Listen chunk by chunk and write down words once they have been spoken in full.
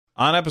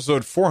On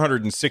episode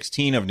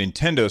 416 of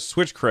Nintendo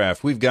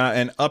Switchcraft, we've got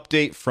an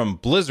update from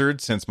Blizzard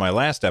since my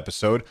last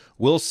episode.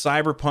 Will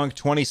Cyberpunk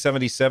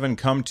 2077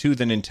 come to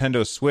the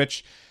Nintendo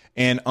Switch?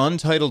 And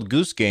Untitled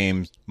Goose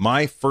Game,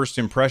 my first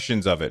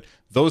impressions of it.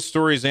 Those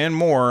stories and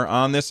more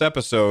on this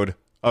episode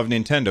of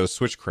Nintendo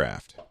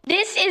Switchcraft.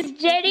 This is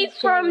Jenny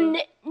from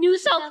New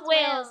South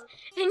Wales,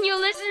 and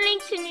you're listening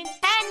to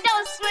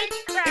Nintendo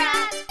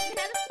Switchcraft.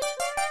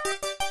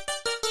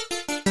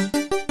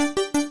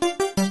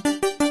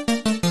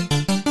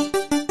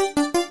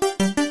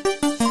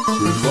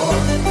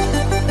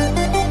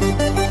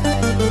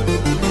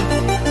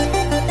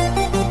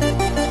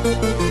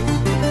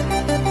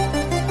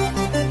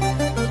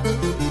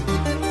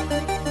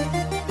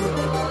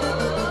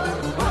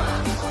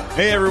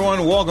 Hey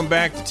everyone, welcome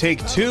back to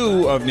take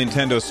 2 of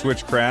Nintendo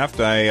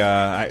Switchcraft.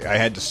 I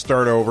had to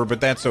start over,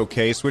 but that's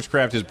okay.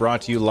 Switchcraft is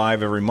brought to you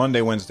live every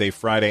Monday, Wednesday,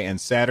 Friday, and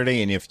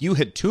Saturday. And if you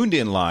had tuned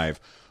in live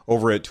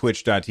over at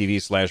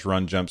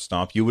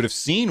twitch.tv/runjumpstomp, you would have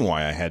seen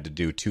why I had to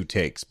do 2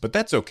 takes. But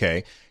that's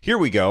okay. Here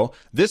we go.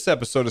 This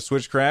episode of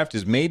Switchcraft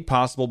is made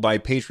possible by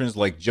patrons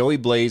like Joey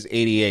Blaze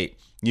 88.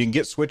 You can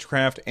get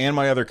Switchcraft and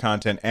my other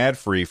content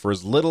ad-free for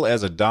as little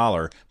as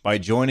 $1 by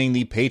joining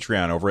the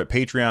Patreon over at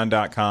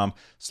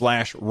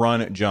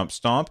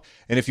patreon.com/runjumpstomp.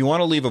 And if you want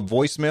to leave a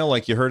voicemail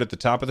like you heard at the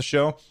top of the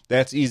show,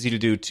 that's easy to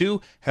do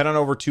too. Head on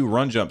over to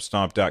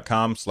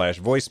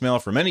runjumpstomp.com/voicemail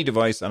from any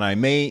device, and I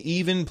may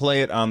even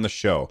play it on the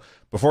show.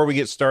 Before we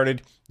get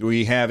started,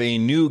 we have a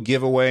new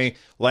giveaway.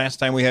 Last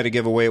time we had a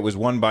giveaway, it was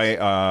won by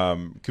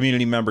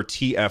community member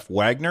TF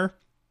Wagner.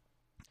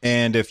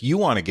 And if you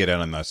want to get in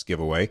on this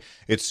giveaway,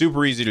 it's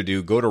super easy to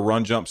do. Go to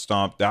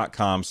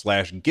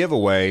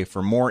runjumpstomp.com/giveaway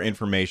for more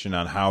information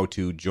on how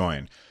to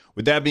join.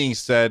 With that being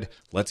said,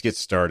 let's get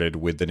started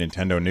with the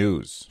Nintendo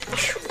news.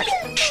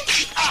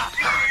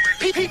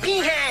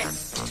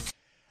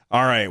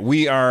 All right,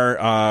 we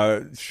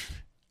are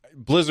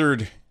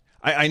Blizzard.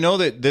 I know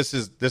that this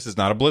is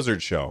not a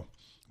Blizzard show,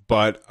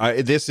 but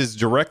this is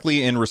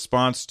directly in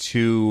response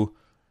to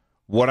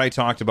what I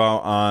talked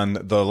about on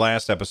the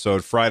last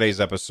episode, Friday's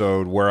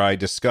episode, where I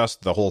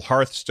discussed the whole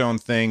Hearthstone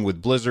thing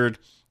with Blizzard,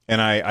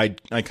 and I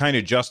kind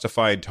of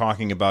justified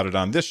talking about it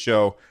on this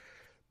show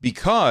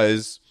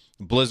because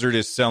Blizzard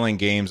is selling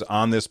games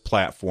on this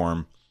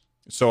platform,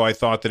 so I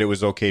thought that it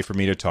was okay for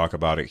me to talk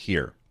about it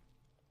here.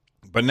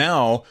 But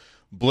now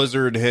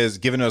Blizzard has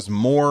given us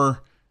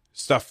more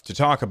stuff to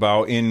talk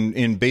about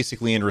in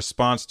basically in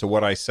response to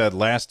what I said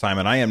last time,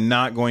 and I am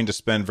not going to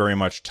spend very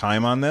much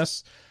time on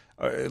this.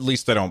 At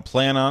least I don't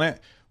plan on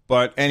it.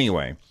 But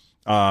anyway,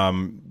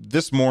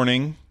 this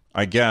morning,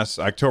 I guess,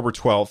 October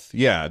 12th,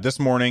 this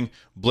morning,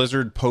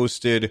 Blizzard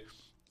posted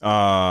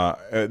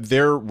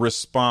their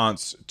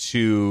response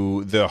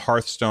to the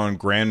Hearthstone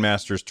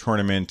Grandmasters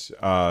Tournament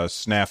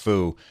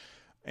snafu.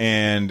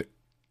 And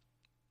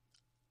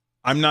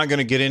I'm not going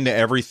to get into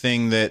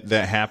everything that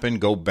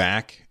happened. Go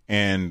back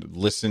and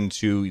listen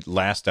to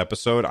last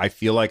episode. I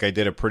feel like I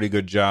did a pretty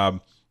good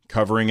job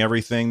covering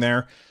everything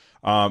there.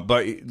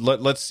 But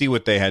let's see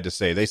what they had to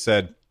say. They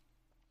said,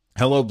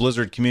 "Hello,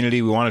 Blizzard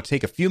community. We want to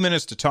take a few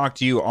minutes to talk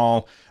to you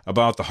all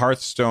about the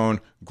Hearthstone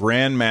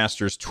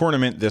Grandmasters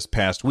tournament this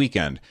past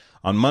weekend.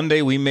 On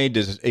Monday, we made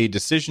a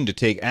decision to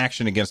take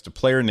action against a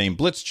player named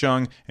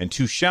Blitzchung and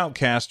 2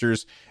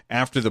 shoutcasters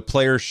after the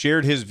player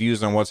shared his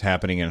views on what's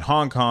happening in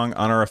Hong Kong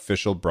on our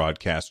official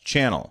broadcast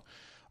channel."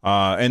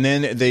 And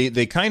then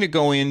they kind of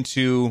go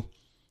into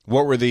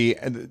what were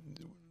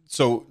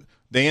so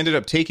they ended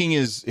up taking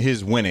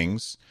his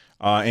winnings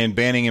and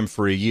banning him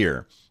for a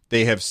year.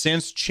 They have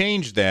since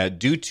changed that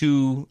due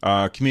to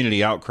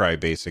community outcry,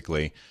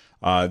 basically.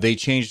 They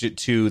changed it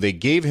to they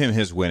gave him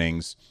his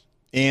winnings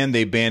and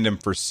they banned him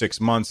for 6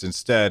 months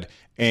instead.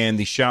 And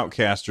the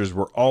shoutcasters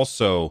were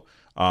also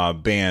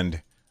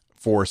banned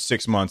for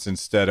 6 months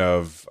instead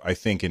of, I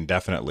think,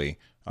 indefinitely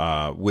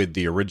with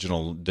the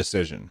original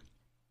decision.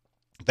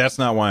 That's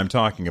not why I'm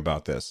talking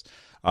about this.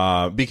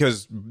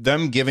 Because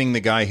them giving the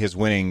guy his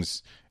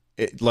winnings,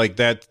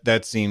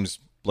 that seems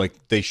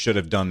like they should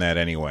have done that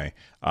anyway.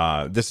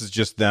 This is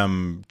just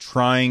them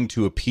trying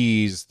to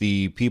appease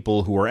the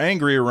people who are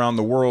angry around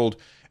the world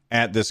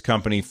at this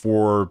company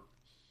for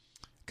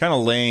kind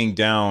of laying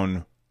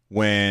down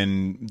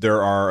when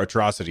there are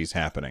atrocities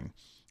happening.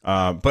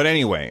 But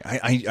anyway,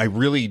 I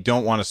really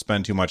don't want to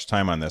spend too much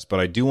time on this,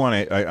 but I do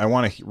want to. I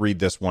want to read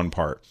this one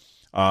part.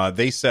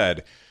 They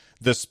said,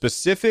 "The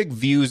specific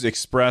views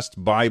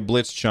expressed by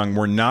Blitzchung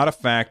were not a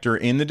factor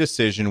in the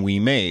decision we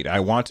made.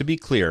 I want to be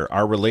clear,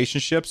 our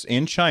relationships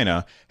in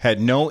China had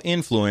no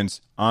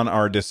influence on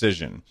our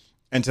decision."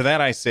 And to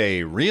that I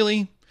say,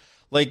 really?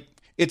 Like,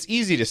 it's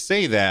easy to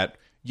say that.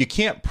 You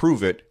can't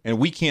prove it, and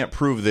we can't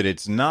prove that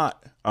it's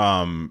not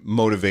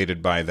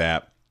motivated by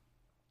that.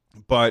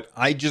 But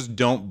I just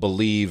don't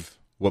believe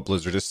what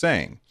Blizzard is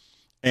saying.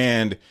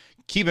 And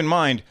keep in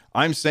mind,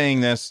 I'm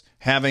saying this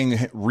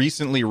having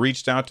recently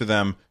reached out to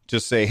them to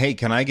say, hey,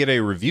 can I get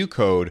a review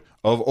code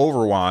of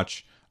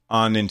Overwatch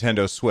on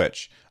Nintendo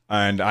Switch?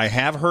 And I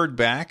have heard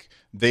back.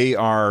 They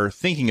are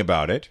thinking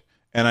about it.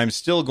 and I'm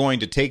still going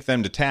to take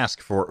them to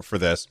task for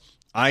this.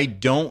 I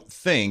don't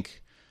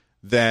think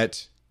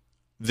that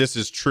this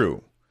is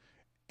true.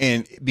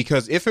 And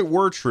because if it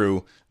were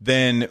true,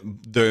 then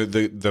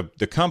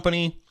the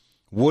company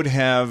would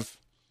have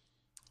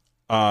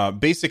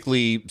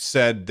basically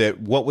said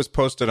that what was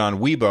posted on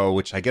Weibo,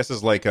 which I guess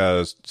is like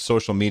a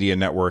social media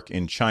network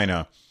in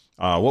China,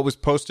 what was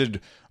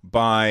posted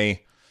by,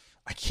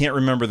 I can't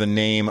remember the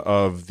name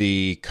of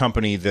the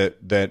company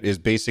that is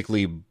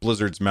basically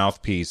Blizzard's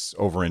mouthpiece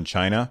over in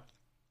China.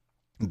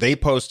 They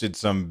posted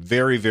some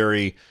very,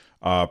 very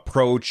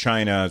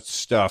pro-China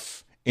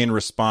stuff in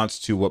response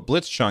to what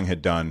Blitzchung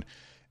had done.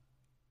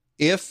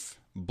 If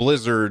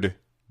Blizzard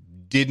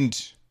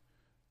didn't,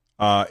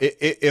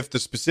 if the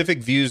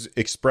specific views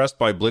expressed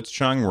by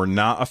Blitzchung were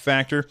not a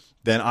factor,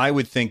 then I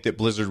would think that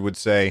Blizzard would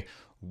say,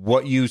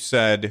 what you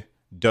said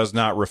does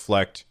not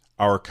reflect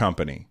our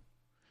company.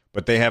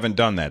 But they haven't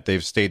done that.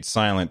 They've stayed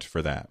silent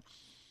for that.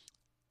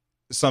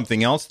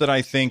 Something else that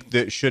I think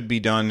that should be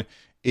done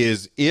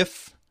is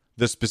if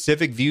the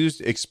specific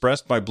views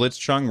expressed by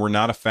Blitzchung were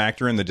not a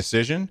factor in the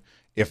decision,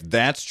 if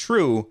that's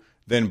true,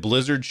 then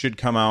Blizzard should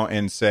come out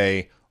and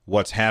say,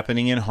 what's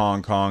happening in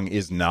Hong Kong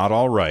is not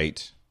all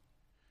right,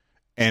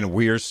 and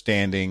we're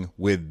standing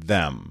with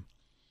them.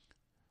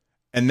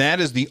 And that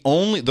is the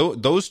only,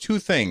 those two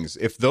things.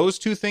 If those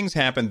two things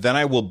happen, then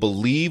I will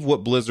believe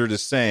what Blizzard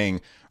is saying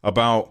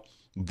about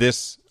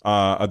this,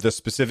 the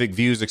specific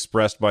views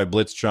expressed by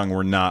Blitzchung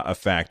were not a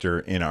factor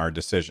in our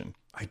decision.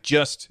 I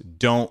just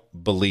don't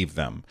believe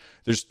them.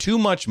 There's too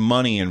much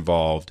money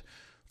involved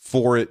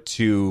for it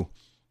to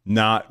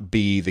not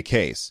be the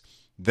case.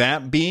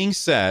 That being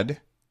said,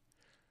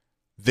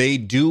 they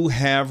do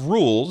have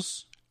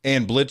rules,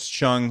 and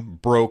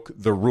Blitzchung broke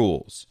the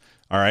rules.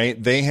 All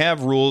right, they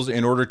have rules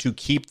in order to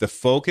keep the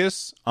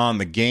focus on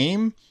the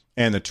game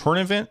and the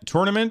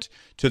tournament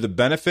to the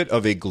benefit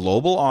of a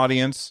global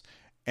audience,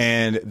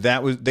 and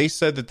they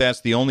said that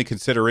that's the only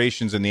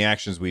considerations in the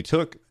actions we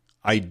took.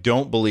 I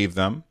don't believe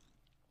them.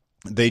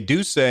 They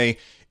do say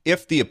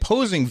if the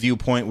opposing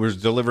viewpoint was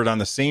delivered on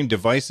the same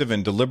divisive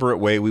and deliberate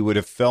way, we would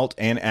have felt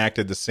and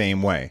acted the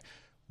same way.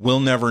 We'll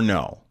never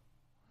know.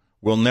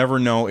 We'll never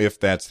know if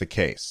that's the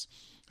case.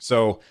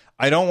 So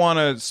I don't want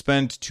to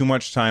spend too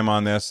much time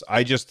on this.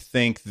 I just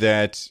think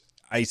that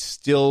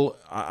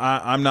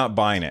I'm not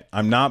buying it.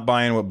 I'm not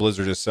buying what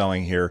Blizzard is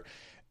selling here.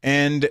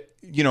 And,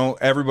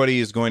 everybody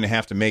is going to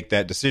have to make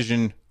that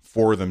decision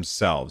for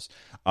themselves.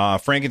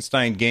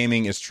 Frankenstein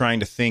Gaming is trying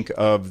to think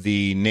of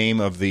the name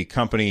of the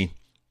company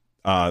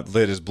that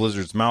is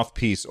Blizzard's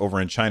mouthpiece over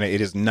in China.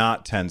 It is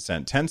not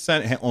Tencent.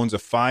 Tencent owns a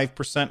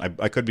 5%.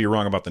 I could be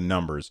wrong about the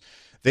numbers.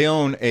 They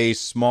own a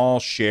small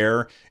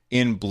share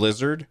in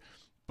Blizzard,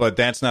 but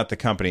that's not the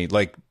company.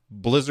 Like,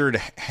 Blizzard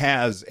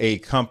has a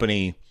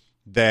company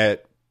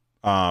that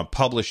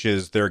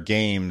publishes their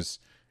games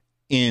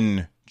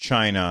in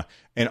China,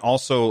 and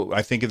also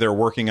I think they're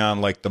working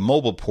on like the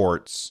mobile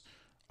ports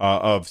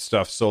of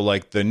stuff. So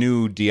like the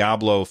new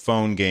Diablo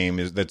phone game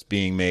that's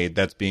being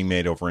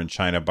made over in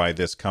China by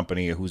this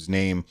company whose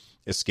name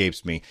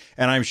escapes me.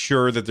 And I'm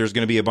sure that there's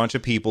going to be a bunch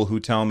of people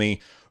who tell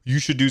me you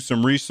should do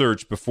some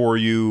research before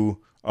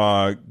you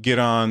get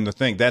on the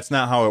thing. That's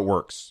not how it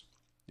works.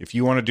 If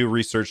you want to do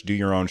research, do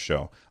your own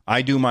show.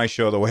 I do my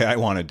show the way I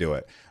want to do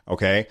it.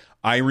 Okay.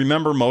 I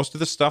remember most of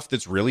the stuff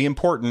that's really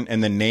important,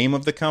 and the name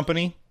of the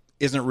company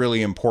isn't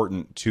really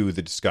important to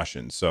the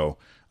discussion. So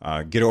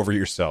get over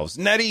yourselves.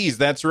 NetEase,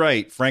 that's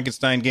right.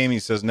 Frankenstein Gaming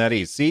says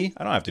NetEase. See,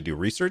 I don't have to do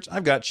research.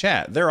 I've got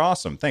chat. They're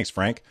awesome. Thanks,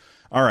 Frank.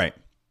 All right.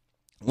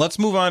 Let's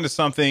move on to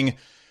something.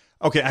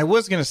 Okay, I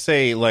was going to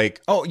say,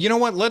 like, oh, you know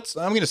what?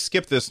 I'm going to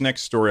skip this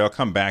next story. I'll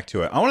come back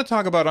to it. I want to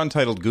talk about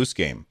Untitled Goose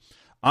Game.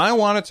 I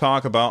want to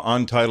talk about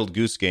Untitled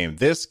Goose Game.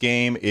 This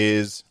game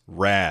is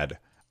rad.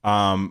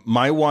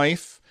 My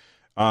wife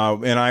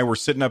and I were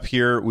sitting up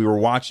here. We were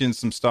watching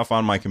some stuff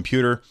on my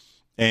computer,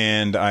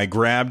 and I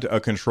grabbed a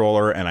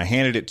controller and I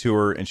handed it to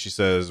her, and she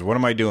says, "What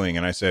am I doing?"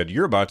 And I said,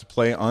 "You're about to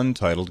play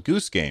Untitled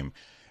Goose Game."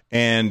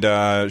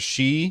 And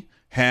she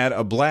had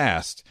a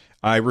blast.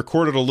 I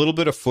recorded a little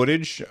bit of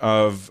footage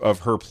of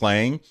her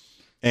playing,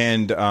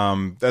 and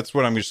that's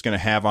what I'm just going to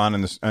have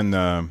on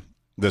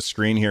the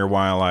screen here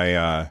while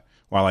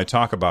I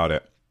talk about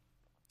it.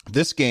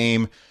 This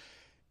game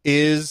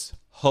is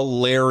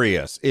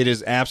hilarious. It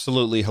is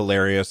absolutely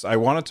hilarious. I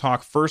want to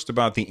talk first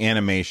about the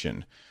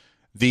animation.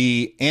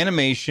 The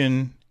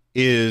animation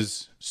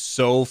is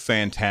so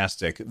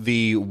fantastic.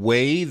 The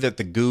way that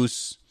the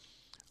goose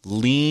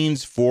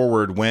leans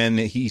forward when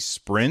he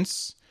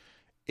sprints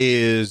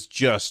is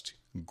just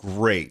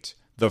great.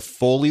 The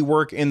Foley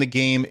work in the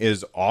game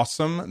is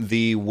awesome.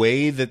 The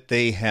way that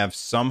they have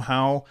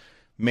somehow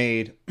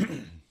made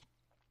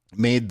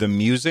the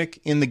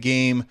music in the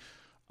game,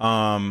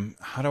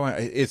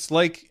 it's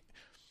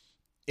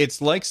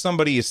like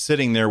somebody is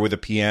sitting there with a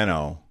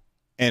piano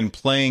and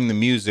playing the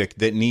music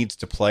that needs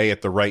to play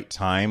at the right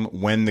time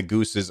when the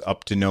goose is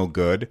up to no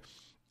good.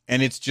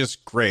 And it's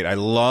just great. I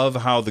love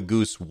how the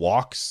goose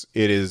walks.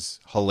 It is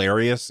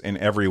hilarious in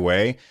every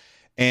way.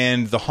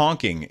 And the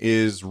honking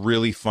is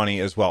really funny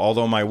as well.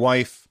 Although my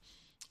wife,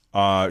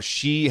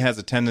 she has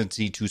a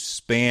tendency to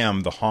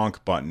spam the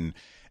honk button.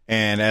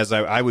 And as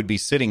I would be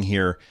sitting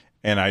here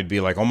and I'd be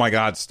like, oh my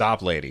God,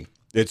 stop, lady.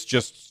 It's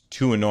just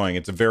too annoying.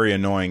 It's a very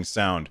annoying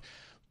sound.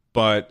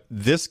 But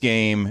this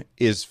game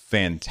is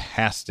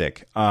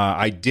fantastic.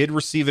 I did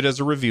receive it as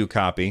a review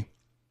copy.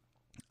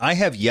 I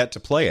have yet to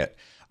play it.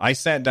 I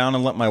sat down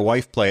and let my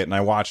wife play it, and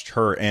I watched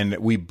her, and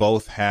we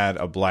both had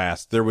a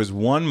blast. There was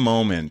one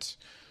moment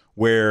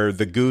where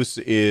the goose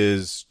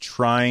is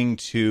trying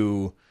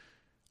to,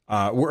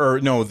 the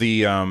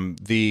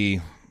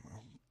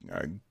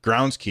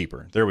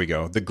groundskeeper. There we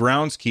go. The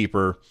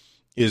groundskeeper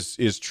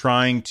is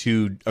trying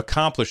to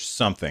accomplish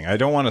something. I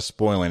don't want to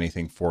spoil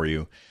anything for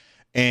you.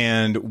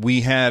 And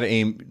we had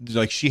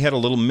she had a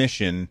little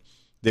mission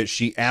that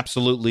she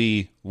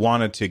absolutely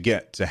wanted to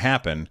get to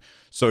happen.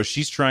 So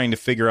she's trying to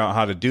figure out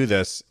how to do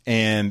this.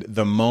 And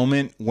the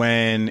moment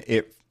when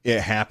it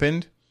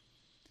happened,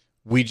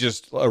 we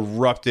just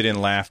erupted in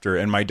laughter.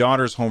 And my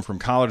daughter's home from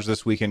college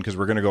this weekend because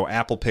we're going to go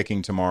apple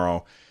picking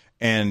tomorrow.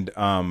 And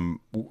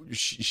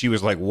she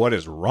was like, what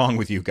is wrong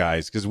with you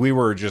guys? Because we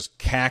were just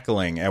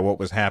cackling at what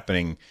was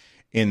happening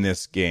in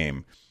this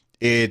game.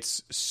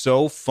 It's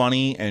so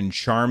funny and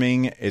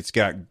charming. It's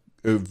got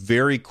a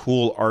very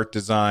cool art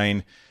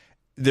design.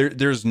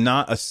 There's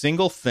not a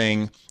single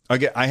thing.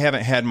 Again, I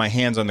haven't had my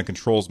hands on the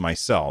controls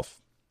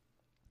myself,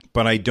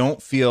 but I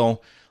don't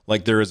feel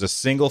like there is a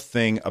single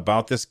thing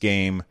about this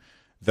game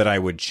that I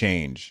would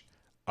change.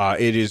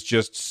 It is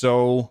just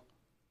so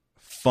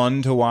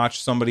fun to watch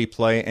somebody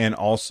play, and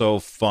also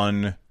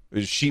fun.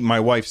 My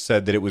wife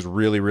said that it was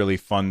really, really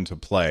fun to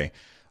play.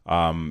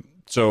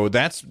 So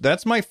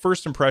that's my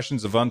first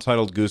impressions of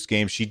Untitled Goose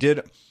Game.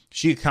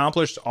 She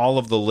accomplished all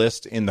of the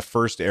list in the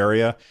first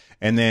area,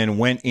 and then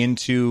went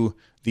into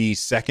the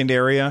second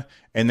area,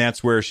 and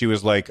that's where she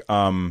was like,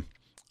 I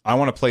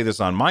want to play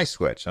this on my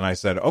Switch. And I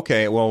said,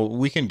 okay, well,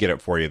 we can get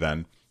it for you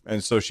then.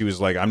 And so she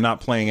was like, I'm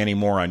not playing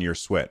anymore on your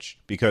Switch,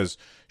 because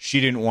she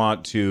didn't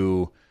want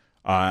to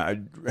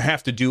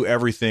have to do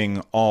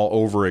everything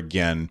all over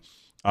again.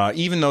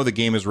 Even though the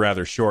game is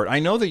rather short, I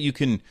know that you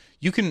can.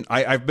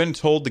 I've been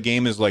told the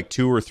game is like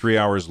 2 or 3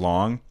 hours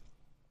long,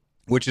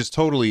 which is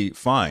totally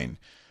fine.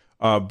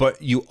 But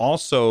you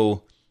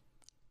also,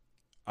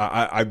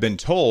 I've been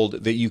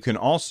told that you can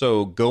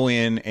also go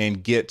in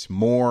and get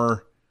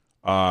more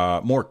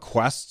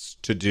quests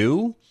to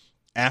do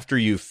after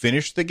you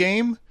finish the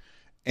game,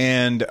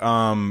 and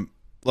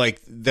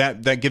like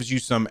that gives you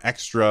some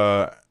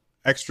extra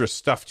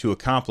stuff to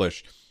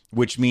accomplish,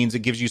 which means it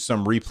gives you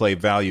some replay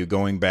value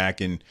going back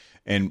and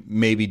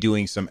maybe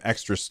doing some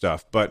extra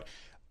stuff. But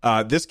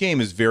this game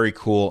is very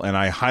cool, and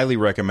I highly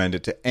recommend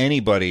it to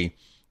anybody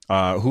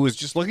who is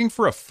just looking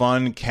for a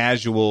fun,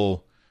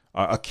 casual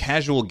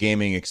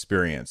gaming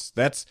experience.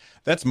 That's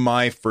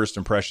my first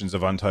impressions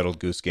of Untitled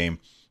Goose Game.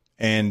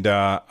 And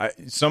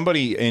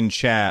somebody in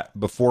chat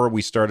before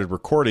we started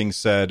recording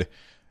said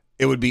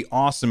it would be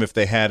awesome if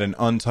they had an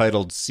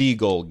Untitled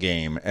Seagull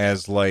game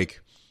as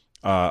like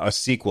a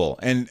sequel,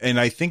 and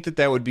I think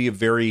that would be a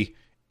very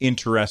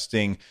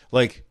interesting,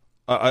 like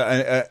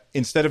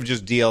instead of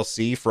just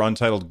DLC for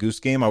Untitled Goose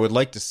Game, I would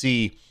like to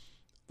see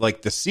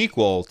like the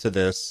sequel to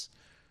this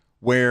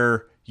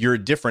where you're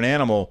a different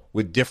animal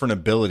with different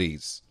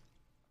abilities.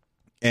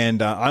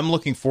 And I'm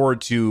looking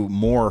forward to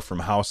more from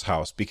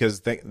House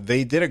because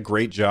they did a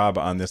great job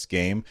on this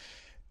game,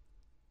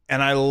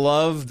 and I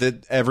love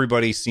that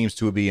everybody seems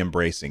to be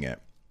embracing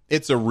it.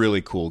 It's a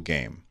really cool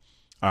game.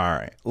 All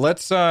right,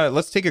 let's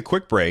take a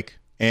quick break,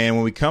 and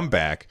when we come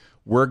back,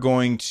 we're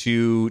going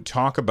to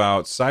talk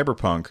about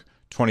Cyberpunk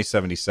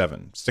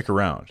 2077. Stick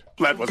around.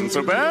 That wasn't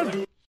so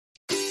bad.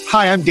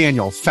 Hi, I'm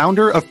Daniel,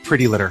 founder of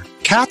Pretty Litter.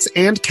 Cats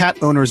and cat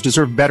owners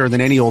deserve better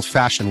than any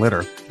old-fashioned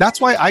litter.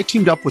 That's why I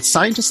teamed up with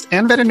scientists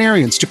and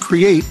veterinarians to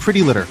create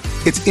Pretty Litter.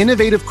 Its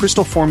innovative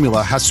crystal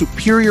formula has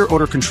superior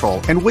odor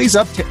control and weighs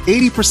up to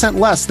 80%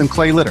 less than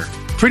clay litter.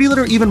 Pretty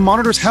Litter even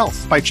monitors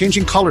health by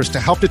changing colors to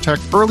help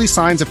detect early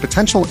signs of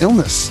potential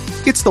illness.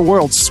 It's the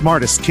world's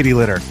smartest kitty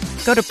litter.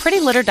 Go to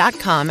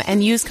prettylitter.com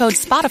and use code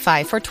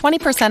SPOTIFY for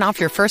 20% off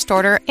your first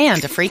order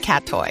and a free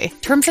cat toy.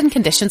 Terms and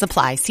conditions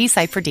apply. See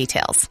site for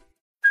details.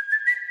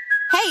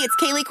 Hey, it's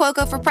Kaylee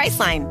Cuoco for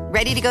Priceline.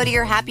 Ready to go to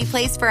your happy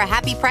place for a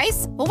happy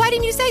price? Well, why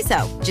didn't you say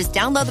so? Just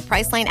download the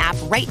Priceline app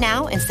right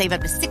now and save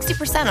up to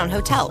 60% on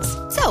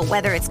hotels. So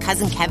whether it's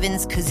Cousin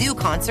Kevin's Kazoo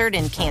Concert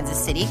in Kansas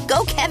City,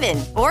 go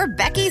Kevin, or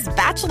Becky's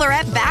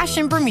Bachelorette Bash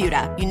in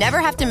Bermuda, you never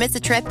have to miss a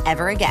trip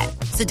ever again.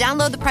 So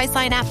download the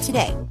Priceline app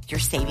today. Your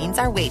savings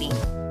are waiting.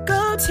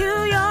 Go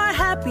to your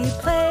happy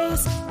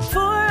place for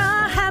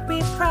a happy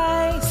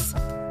price.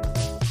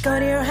 Go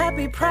to your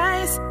happy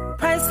price,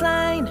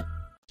 Priceline.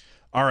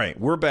 All right,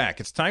 we're back.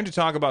 It's time to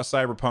talk about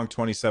Cyberpunk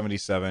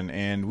 2077,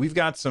 and I've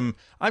got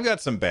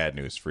some bad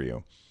news for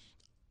you.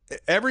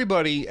 Every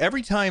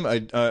time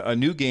a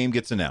new game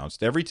gets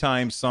announced, every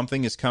time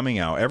something is coming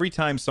out, every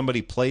time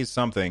somebody plays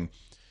something,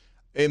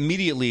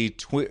 immediately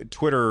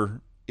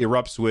Twitter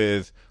erupts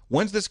with,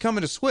 when's this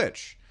coming to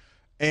Switch?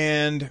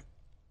 And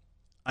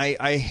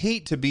I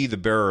hate to be the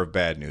bearer of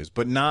bad news,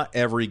 but not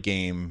every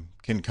game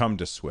can come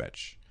to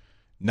Switch.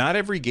 Not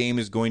every game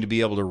is going to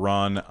be able to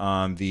run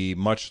on the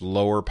much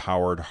lower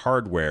powered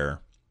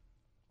hardware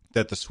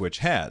that the Switch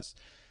has.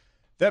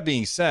 That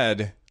being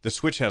said, the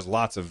Switch has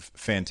lots of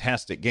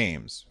fantastic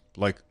games,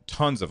 like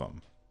tons of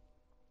them.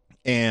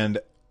 And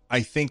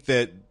I think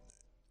that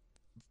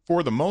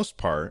for the most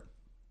part,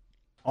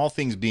 all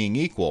things being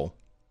equal,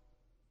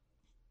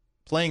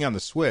 playing on the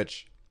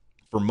Switch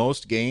for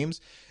most games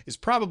is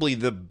probably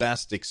the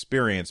best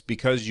experience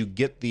because you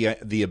get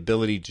the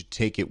ability to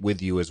take it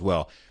with you as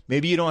well.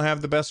 Maybe you don't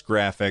have the best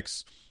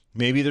graphics,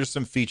 maybe there's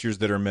some features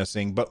that are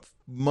missing, but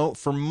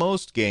for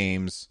most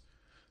games,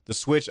 the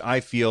Switch,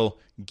 I feel,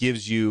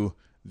 gives you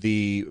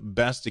the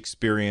best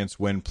experience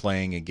when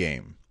playing a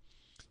game.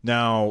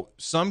 Now,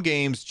 some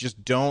games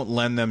just don't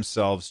lend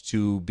themselves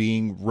to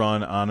being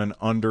run on an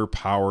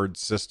underpowered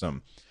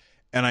system.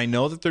 And I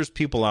know that there's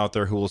people out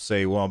there who will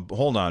say, well,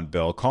 hold on,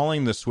 Bill,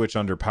 calling the Switch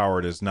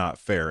underpowered is not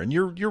fair. And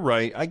you're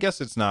right. I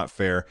guess it's not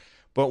fair.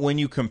 But when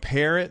you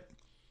compare it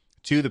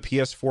to the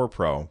PS4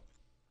 Pro,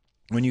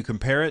 when you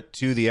compare it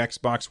to the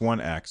Xbox One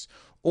X,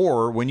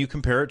 or when you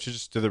compare it to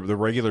just to the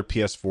regular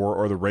PS4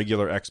 or the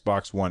regular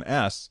Xbox One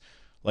S,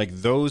 like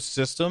those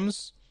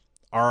systems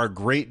are a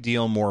great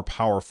deal more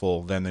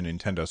powerful than the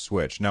Nintendo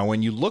Switch. Now,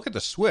 when you look at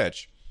the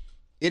Switch,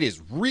 it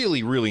is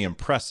really, really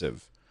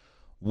impressive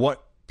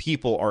what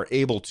people are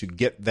able to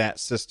get that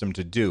system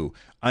to do.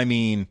 I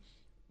mean,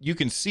 you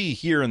can see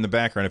here in the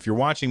background, if you're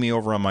watching me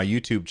over on my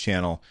YouTube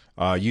channel,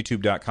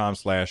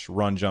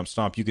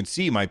 youtube.com/runjumpstomp, you can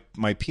see my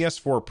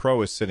PS4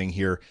 Pro is sitting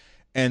here,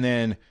 and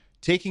then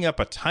taking up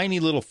a tiny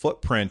little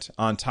footprint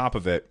on top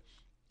of it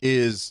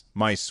is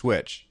my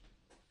Switch.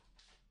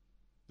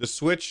 The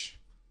Switch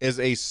is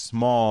a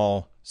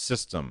small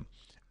system,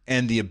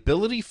 and the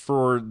ability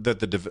for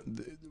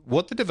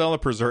what the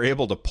developers are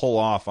able to pull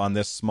off on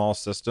this small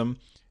system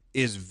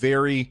is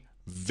very,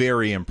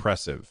 very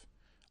impressive.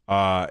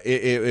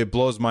 It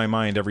blows my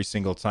mind every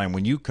single time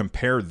when you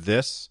compare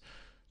this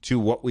to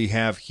what we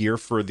have here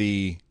for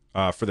the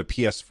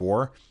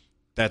PS4.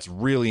 That's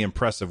really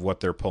impressive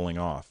what they're pulling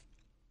off.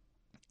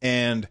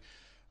 And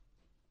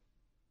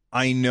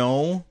I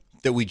know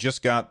that we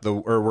just got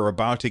we're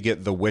about to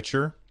get The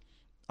Witcher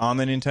on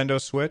the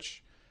Nintendo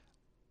Switch.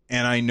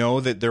 And I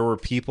know that there were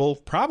people,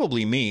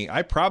 probably me,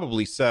 I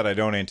probably said I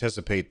don't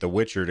anticipate The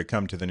Witcher to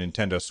come to the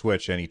Nintendo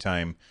Switch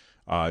anytime,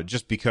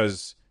 just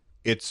because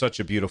it's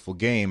such a beautiful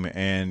game,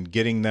 and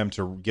getting them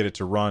to get it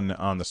to run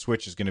on the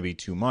Switch is going to be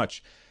too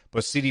much.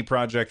 But CD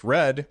Projekt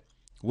Red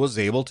was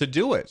able to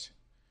do it.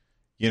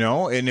 You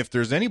know, and if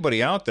there's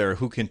anybody out there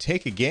who can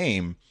take a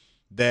game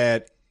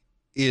that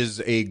is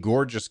a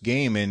gorgeous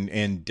game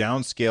and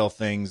downscale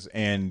things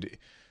and,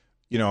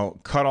 you know,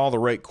 cut all the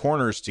right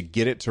corners to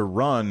get it to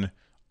run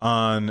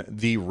on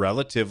the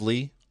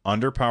relatively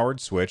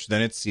underpowered Switch,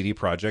 then it's CD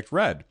Projekt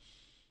Red.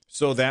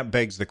 So that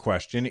begs the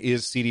question,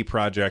 is CD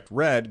Projekt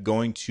Red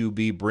going to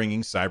be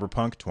bringing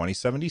Cyberpunk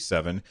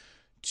 2077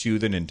 to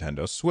the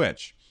Nintendo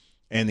Switch?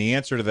 And the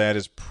answer to that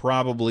is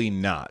probably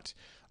not.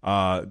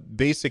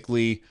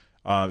 Basically,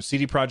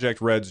 CD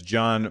Projekt Red's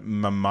John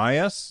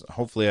Mamias,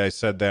 hopefully I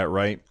said that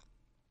right,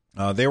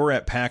 they were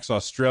at PAX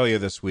Australia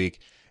this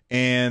week,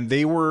 and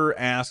they were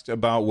asked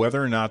about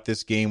whether or not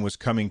this game was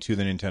coming to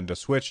the Nintendo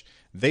Switch.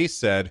 They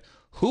said,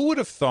 who would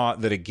have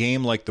thought that a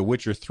game like The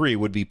Witcher 3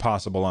 would be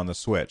possible on the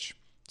Switch?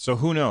 So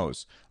who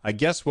knows? I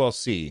guess we'll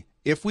see.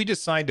 If we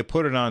decide to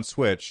put it on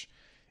Switch,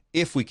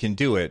 if we can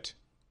do it,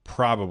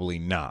 probably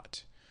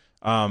not.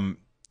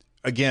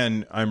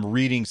 Again, I'm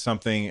reading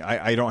something.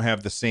 I don't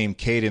have the same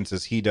cadence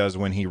as he does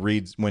when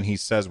he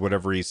says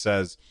whatever he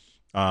says.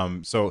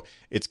 So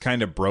it's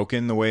kind of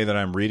broken the way that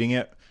I'm reading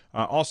it.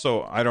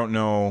 Also, I don't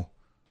know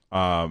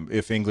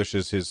if English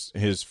is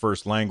his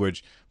first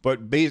language,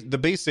 but the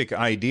basic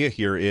idea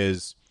here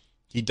is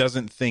he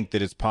doesn't think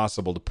that it's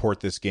possible to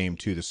port this game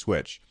to the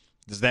Switch.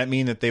 Does that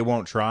mean that they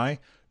won't try?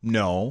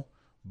 No,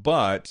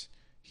 but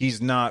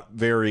he's not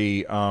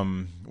very,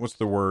 what's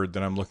the word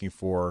that I'm looking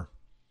for?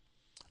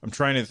 I'm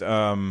trying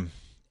to,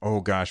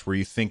 where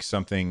you think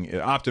something,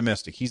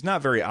 optimistic. He's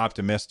not very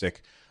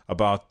optimistic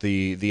about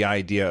the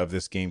idea of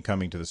this game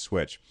coming to the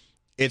Switch.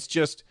 It's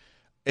just,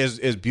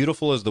 as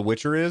beautiful as The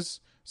Witcher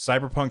is,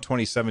 Cyberpunk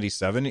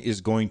 2077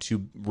 is going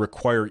to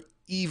require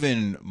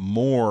even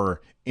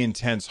more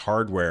intense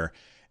hardware.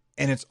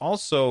 And it's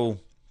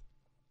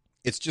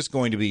just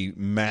going to be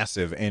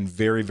massive and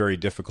very, very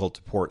difficult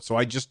to port. So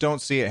I just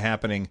don't see it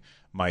happening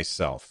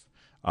myself.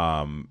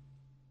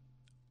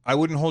 I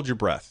wouldn't hold your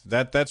breath.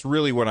 That's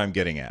really what I'm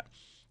getting at.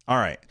 All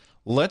right,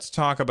 let's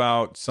talk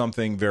about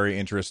something very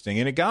interesting.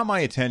 And it got my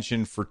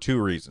attention for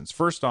two reasons.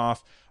 First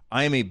off,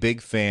 I am a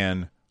big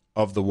fan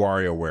of the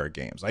WarioWare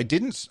games.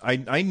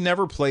 I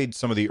never played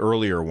some of the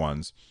earlier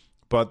ones,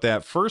 but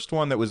that first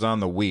one that was on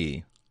the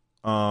Wii,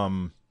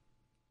 I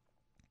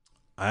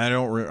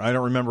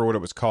don't remember what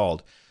it was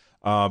called.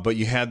 But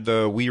you had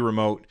the Wii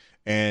remote,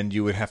 and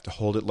you would have to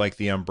hold it like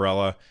the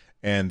umbrella,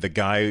 and the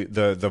guy,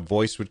 the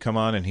voice would come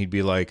on, and he'd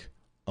be like,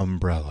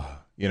 umbrella,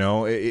 You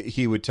know,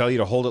 he would tell you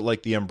to hold it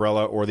like the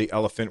umbrella or the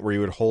elephant, where you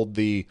would hold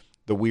the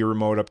Wii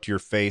remote up to your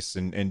face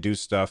and do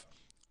stuff.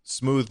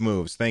 Smooth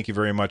moves. Thank you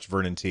very much,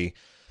 Vernon T.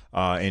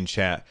 In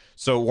chat.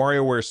 So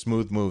WarioWare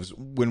smooth moves.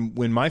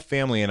 When my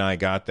family and I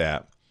got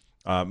that,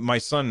 my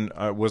son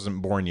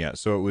wasn't born yet,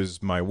 so it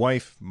was my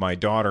wife, my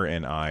daughter,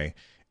 and I,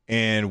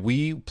 and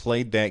we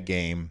played that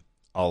game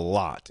a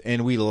lot,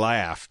 and we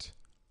laughed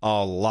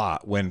a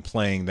lot when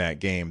playing that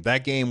game.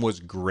 That game was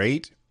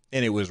great,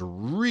 and it was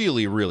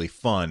really, really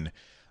fun.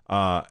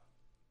 Then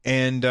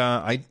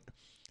it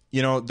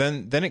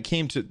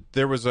came to,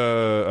 there was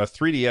a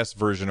 3DS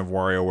version of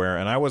WarioWare,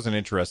 and I wasn't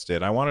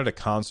interested. I wanted a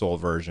console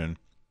version,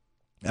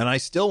 and I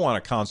still want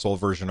a console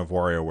version of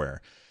WarioWare.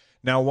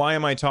 Now, why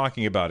am I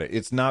talking about it?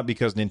 It's not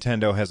because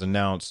Nintendo has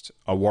announced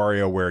a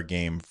WarioWare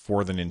game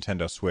for the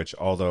Nintendo Switch,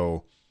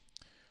 although,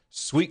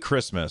 sweet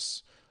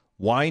Christmas,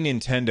 why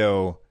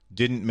Nintendo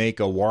didn't make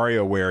a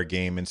WarioWare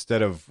game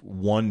instead of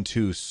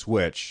 1-2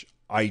 Switch,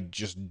 I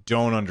just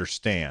don't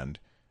understand.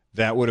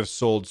 That would have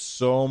sold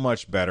so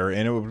much better,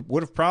 and it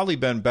would have probably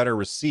been better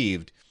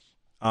received,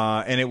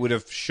 and it would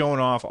have shown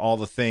off all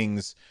the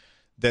things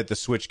that the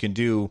Switch can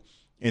do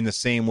in the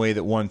same way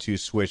that 1-2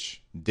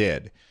 Switch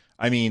did.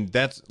 I mean,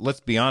 let's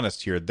be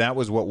honest here. That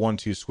was what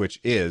 1-2 Switch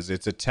is.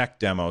 It's a tech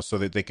demo so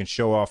that they can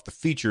show off the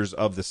features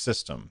of the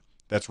system.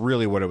 That's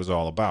really what it was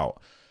all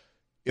about.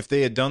 If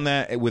they had done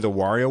that with a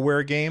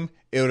WarioWare game,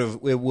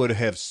 it would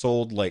have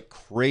sold like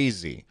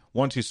crazy.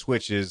 1-2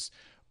 Switch is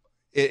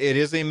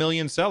a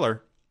million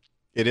seller.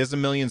 It is a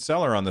million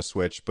seller on the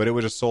Switch, but it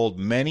would have sold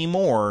many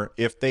more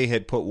if they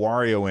had put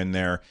Wario in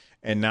there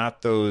and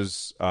not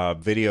those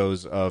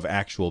videos of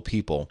actual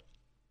people.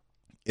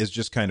 Is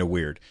just kind of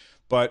weird.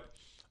 But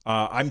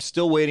I'm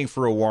still waiting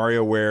for a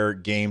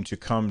WarioWare game to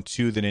come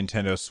to the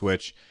Nintendo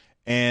Switch,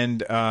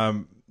 and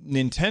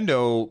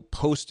Nintendo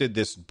posted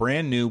this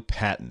brand new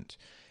patent,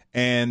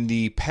 and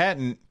the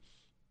patent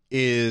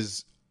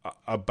is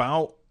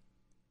about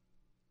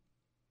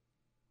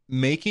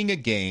making a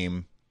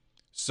game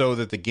so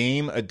that the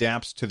game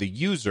adapts to the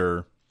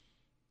user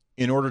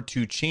in order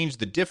to change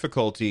the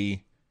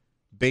difficulty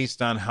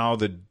based on how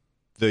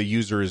the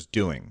user is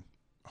doing.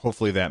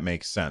 Hopefully that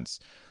makes sense.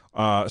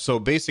 So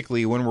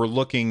basically, when we're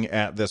looking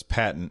at this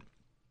patent,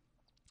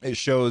 it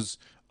shows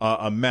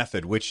a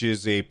method, which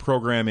is a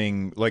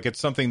programming, like it's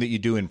something that you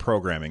do in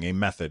programming, a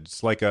method.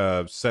 It's like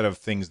a set of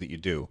things that you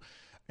do.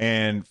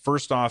 And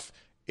first off,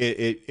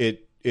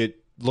 it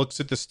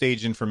looks at the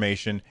stage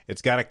information.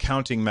 It's got a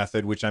counting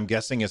method, which I'm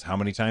guessing is how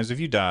many times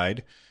have you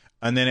died.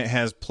 And then it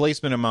has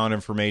placement amount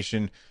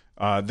information.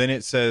 Then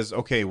it says,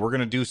 okay, we're going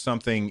to do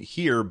something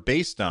here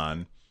based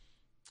on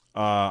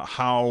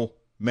how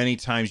many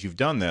times you've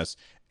done this.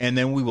 And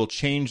then we will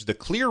change the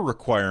clear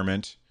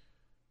requirement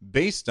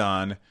based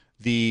on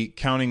the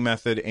counting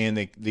method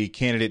and the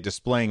candidate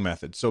displaying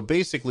method. So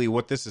basically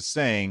what this is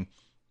saying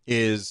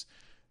is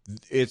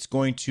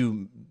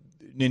Nintendo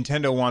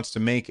wants to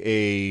make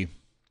a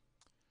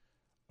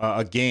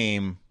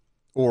game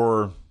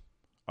or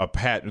a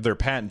patent. They're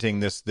patenting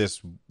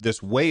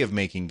this way of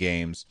making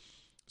games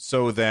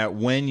so that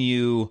when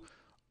you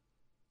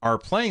are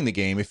playing the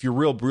game, if you're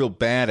real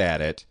bad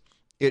at it,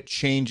 it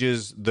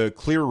changes the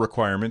clear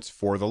requirements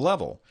for the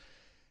level.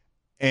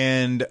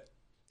 And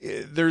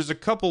there's a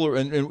couple,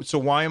 and so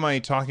why am I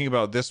talking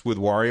about this with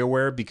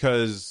WarioWare?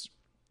 Because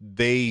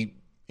they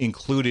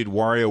included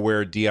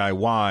WarioWare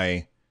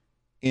DIY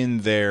in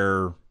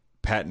their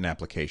patent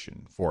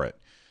application for it.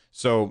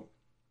 So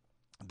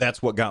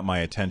that's what got my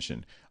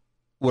attention.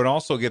 What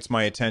also gets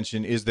my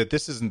attention is that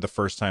this isn't the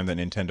first time that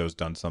Nintendo's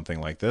done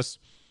something like this.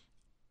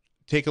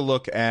 Take a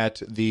look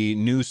at the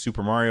new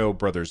Super Mario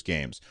Brothers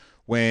games.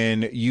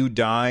 When you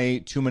die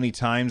too many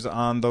times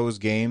on those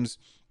games,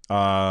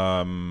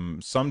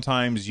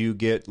 sometimes you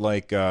get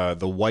like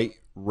the white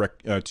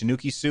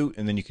Tanuki suit,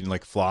 and then you can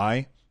like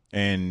fly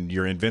and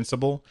you're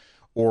invincible.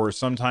 Or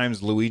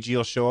sometimes Luigi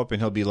will show up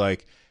and he'll be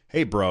like,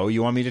 hey bro,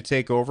 you want me to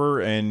take over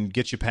and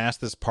get you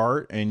past this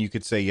part? And you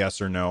could say yes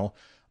or no.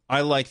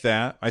 I like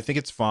that. I think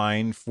it's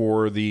fine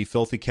for the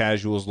filthy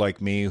casuals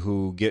like me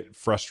who get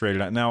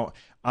frustrated. Now,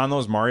 on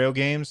those Mario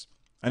games,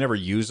 I never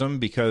use them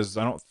because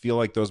I don't feel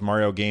like those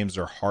Mario games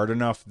are hard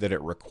enough that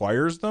it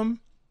requires them.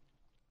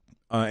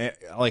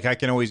 Like I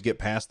can always get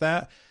past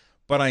that.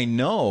 But I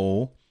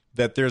know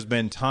that there's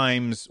been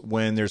times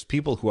when there's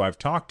people who I've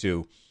talked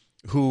to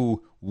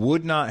who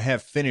would not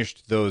have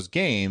finished those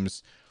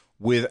games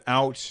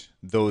without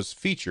those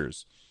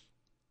features.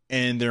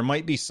 And there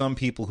might be some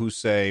people who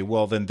say,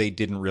 well, then they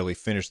didn't really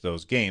finish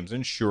those games.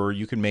 And sure,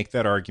 you can make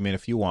that argument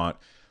if you want.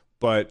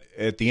 But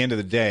at the end of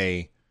the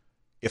day,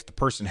 if the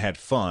person had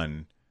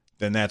fun,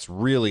 then that's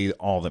really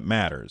all that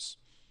matters.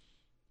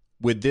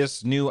 With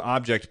this new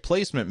object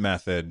placement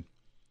method,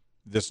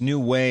 this new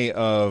way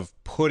of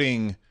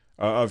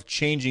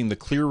changing the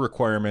clear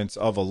requirements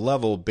of a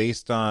level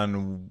based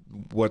on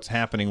what's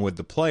happening with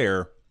the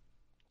player,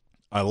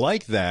 I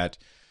like that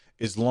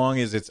as long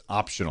as it's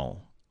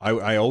optional.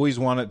 I always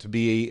want it to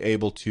be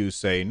able to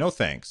say no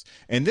thanks.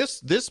 And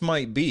this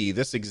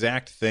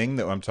exact thing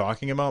that I'm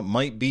talking about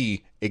might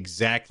be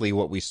exactly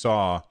what we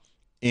saw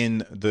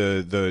in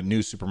the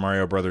new Super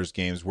Mario Brothers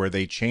games, where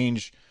they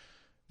change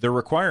their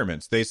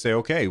requirements. They say,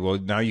 okay, well,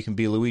 now you can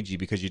be Luigi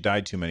because you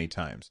died too many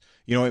times.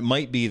 You know, it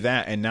might be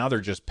that, and now they're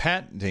just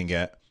patenting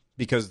it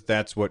because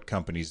that's what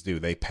companies do.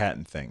 They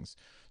patent things.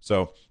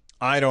 So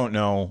I don't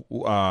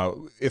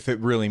know if it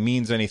really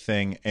means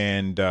anything.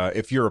 And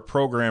if you're a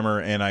programmer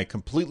and I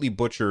completely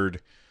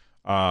butchered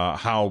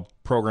how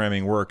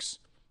programming works,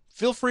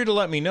 feel free to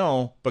let me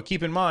know. But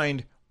keep in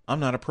mind, I'm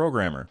not a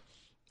programmer.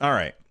 All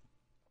right.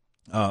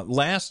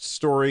 Last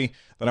story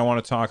that I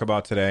want to talk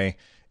about today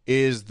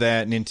is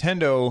that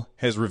Nintendo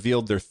has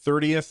revealed their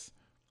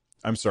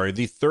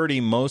the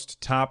 30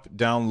 most top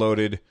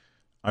downloaded.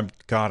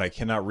 I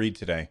cannot read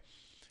today.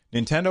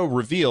 Nintendo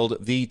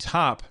revealed the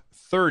top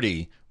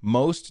 30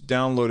 most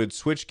downloaded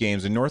Switch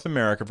games in North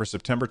America for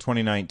September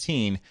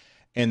 2019,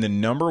 and the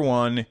number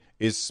one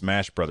is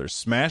Smash Brothers.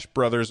 Smash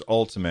Brothers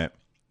Ultimate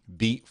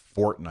beat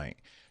Fortnite.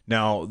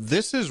 Now,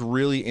 this is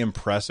really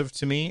impressive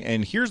to me,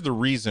 and here's the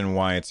reason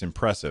why it's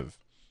impressive.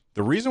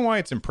 The reason why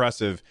it's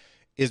impressive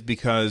is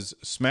because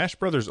Smash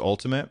Brothers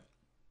Ultimate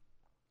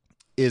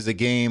is a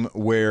game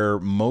where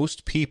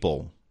most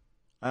people,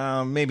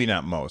 maybe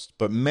not most,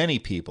 but many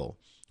people,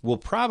 will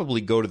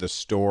probably go to the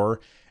store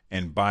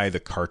and buy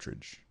the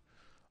cartridge.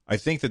 I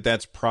think that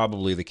that's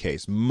probably the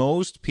case.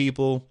 Most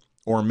people,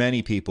 or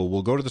many people,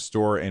 will go to the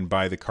store and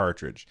buy the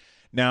cartridge.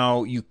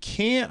 Now,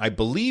 I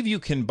believe you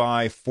can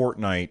buy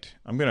Fortnite.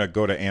 I'm going to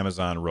go to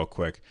Amazon real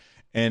quick.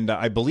 And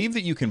I believe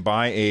that you can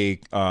buy a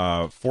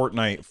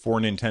Fortnite for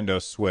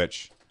Nintendo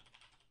Switch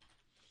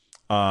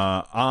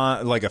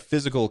on like a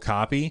physical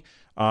copy.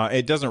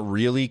 It doesn't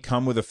really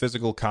come with a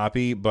physical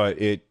copy,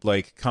 but it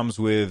like comes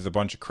with a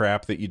bunch of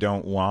crap that you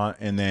don't want,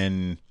 and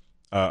then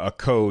a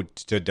code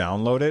to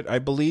download it, I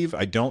believe.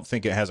 I don't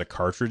think it has a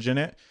cartridge in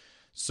it.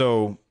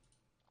 So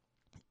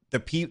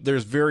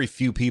there's very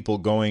few people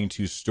going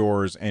to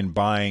stores and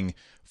buying,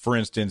 for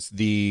instance,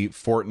 the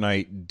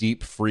Fortnite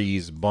Deep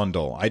Freeze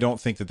bundle. I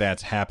don't think that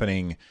that's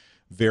happening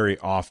very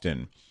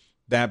often.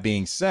 That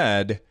being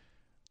said,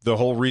 the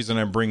whole reason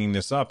I'm bringing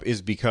this up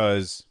is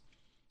because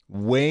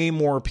way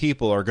more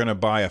people are going to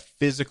buy a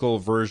physical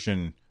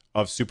version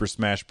of Super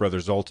Smash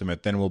Bros.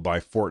 Ultimate than will buy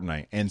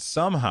Fortnite. And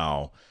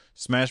somehow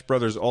Smash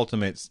Bros.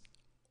 Ultimate,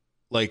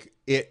 like,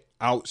 it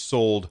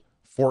outsold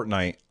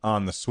Fortnite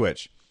on the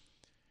Switch.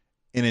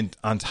 And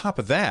on top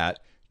of that,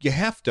 you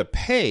have to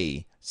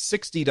pay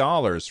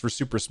 $60 for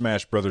Super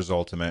Smash Bros.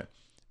 Ultimate,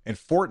 and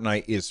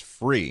Fortnite is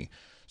free.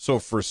 So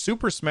for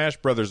Super Smash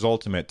Bros.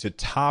 Ultimate to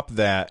top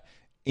that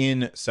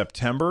in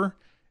September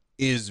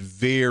is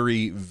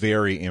very,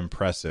 very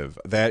impressive.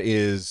 That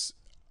is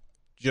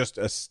just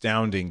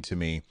astounding to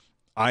me.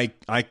 I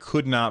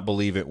could not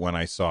believe it when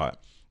I saw it.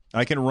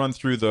 I can run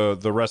through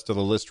the rest of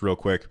the list real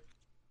quick.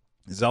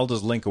 Zelda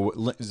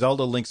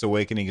Link's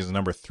Awakening is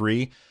number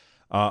 3.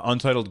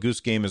 Untitled Goose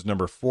Game is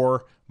number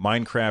 4.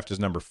 Minecraft is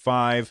number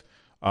 5.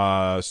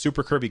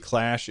 Super Kirby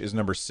Clash is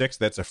number 6.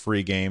 That's a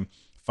free game.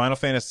 Final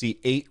Fantasy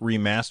VIII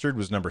Remastered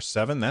was number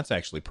 7. That's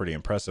actually pretty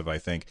impressive, I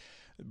think.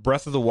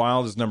 Breath of the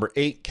Wild is number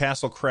 8.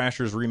 Castle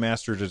Crashers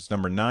Remastered is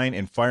number 9.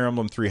 And Fire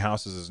Emblem Three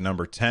Houses is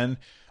number 10.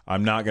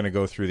 I'm not going to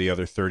go through the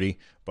other 30,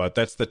 but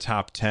that's the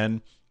top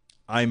 10.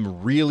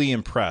 I'm really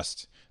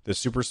impressed that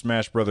Super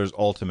Smash Bros.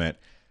 Ultimate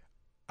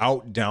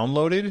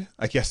out-downloaded,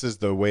 I guess is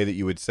the way that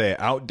you would say it,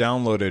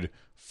 out-downloaded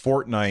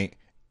Fortnite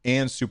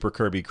and Super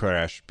Kirby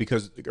Clash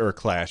because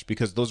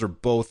those are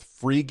both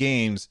free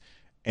games,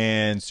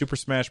 and Super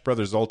Smash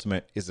Bros.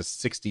 Ultimate is a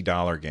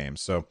 $60 game.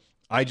 So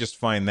I just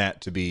find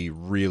that to be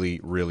really,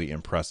 really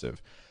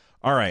impressive.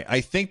 All right,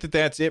 I think that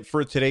that's it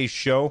for today's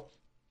show.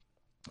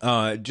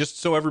 Just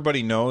so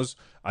everybody knows,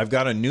 I've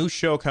got a new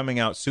show coming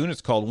out soon.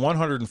 It's called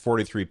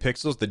 143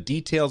 Pixels. The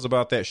details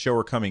about that show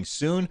are coming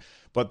soon,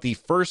 but the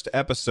first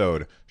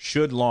episode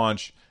should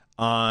launch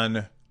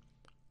on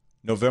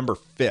November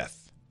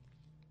 5th.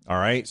 All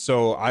right,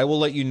 so I will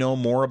let you know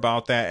more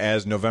about that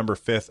as November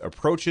 5th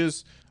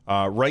approaches.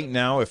 Right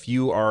now, if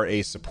you are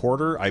a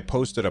supporter, I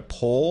posted a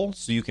poll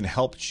so you can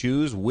help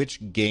choose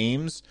which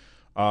games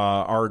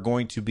are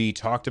going to be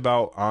talked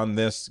about on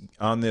this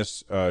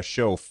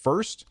show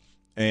first.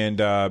 And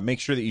make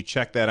sure that you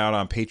check that out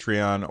on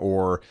Patreon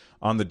or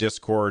on the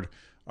Discord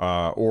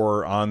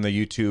or on the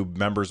YouTube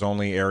members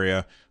only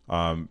area.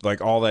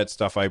 Like all that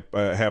stuff, I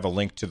have a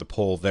link to the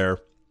poll there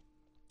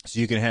so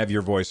you can have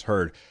your voice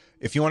heard.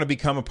 If you want to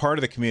become a part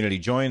of the community,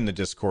 join the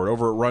Discord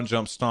over at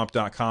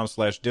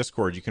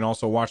runjumpstomp.com/Discord. You can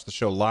also watch the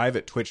show live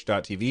at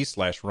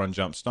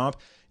twitch.tv/runjumpstomp.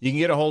 You can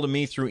get a hold of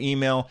me through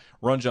email,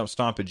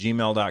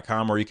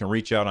 runjumpstomp@gmail.com, or you can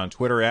reach out on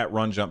Twitter at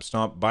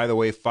runjumpstomp. By the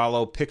way,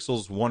 follow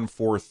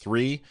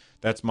Pixels143.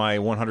 That's my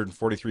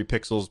 143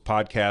 Pixels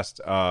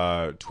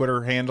podcast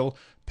Twitter handle,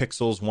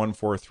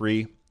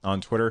 Pixels143 on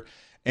Twitter.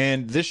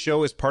 And this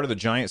show is part of the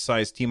Giant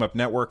Size Team Up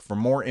Network. For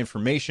more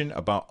information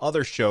about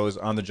other shows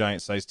on the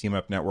Giant Size Team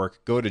Up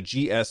Network, go to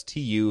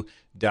gstu.net.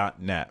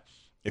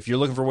 If you're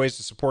looking for ways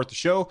to support the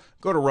show,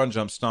 go to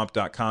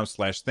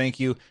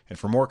runjumpstomp.com/thank-you. And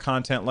for more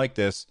content like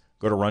this,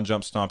 go to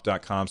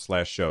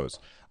runjumpstomp.com/shows.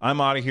 I'm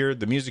out of here.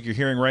 The music you're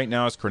hearing right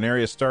now is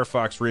Corneria Star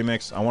Fox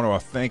remix. I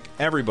want to thank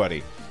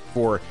everybody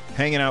for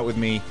hanging out with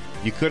me.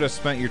 You could have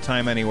spent your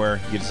time anywhere.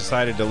 You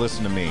decided to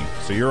listen to me.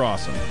 So you're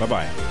awesome.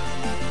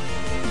 Bye-bye.